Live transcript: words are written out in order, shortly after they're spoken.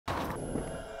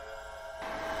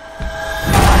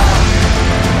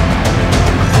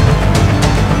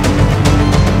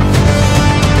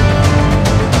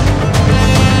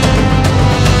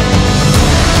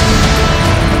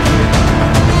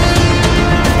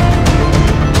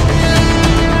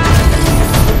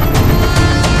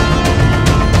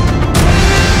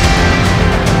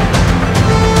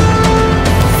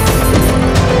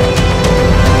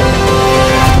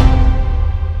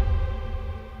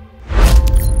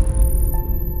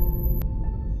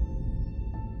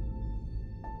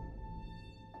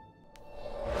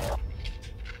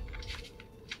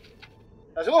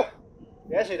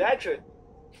nicht eingeschaltet.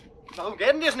 Warum geht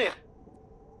denn das nicht?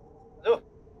 So.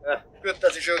 Ja, gut,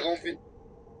 dass ich schon rum bin.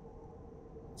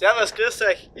 Servus, grüß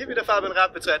euch. Ich bin der Fabian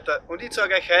Rampetsreiter und ich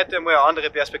zeige euch heute mal eine andere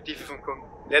Perspektive vom Kulm.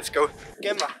 Let's go.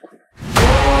 Gehen wir.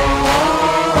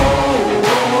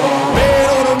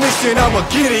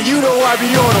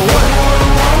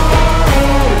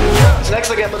 Das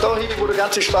nächste geht man da hin, wo der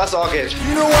ganze Spaß angeht.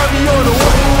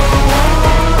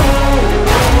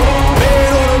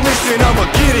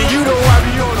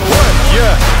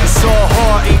 Yeah, it's all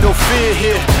hard, ain't no fear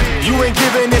here. You ain't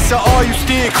giving this to all, you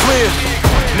steer clear.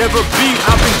 Never beat,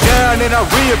 I've been down and I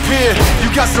reappear. You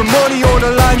got some money on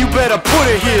the line, you better put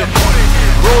it here.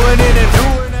 Rolling in and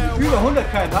doing that. Über 100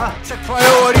 km/h. Check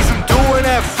priorities, I'm doing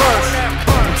that first.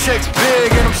 Check's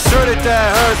big and I'm sure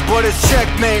that hurts, but it's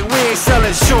checkmate, we ain't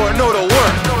selling short, know the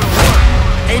work.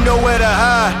 Ain't nowhere to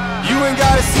hide. You ain't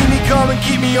gotta see me come and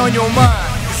keep me on your mind,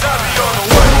 'cause I be on the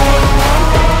way.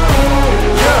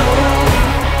 Yeah.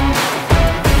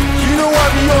 You know I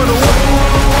be on the way.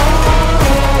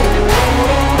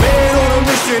 Man on a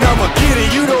mission, I'ma get it.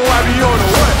 You know I be on the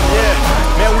way. Yeah,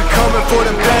 man, we coming for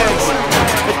the bags.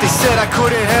 If they said I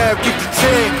couldn't have, get the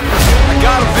 10. I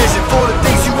got a vision for the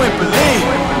things you ain't believe.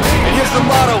 And here's the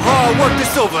motto, hard work,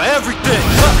 this over everything.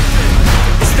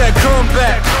 It's that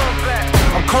comeback.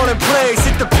 I'm calling plays,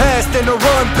 hit the pass, then the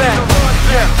run back.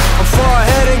 Yeah, I'm far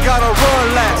ahead and gotta run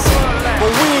laps. But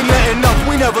we ain't letting up,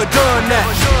 we never done that.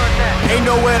 Ain't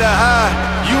nowhere to hide.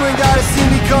 You ain't gotta see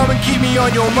me come and keep me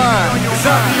on your mind, 'cause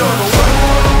I be on the way.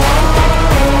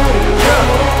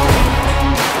 Yeah.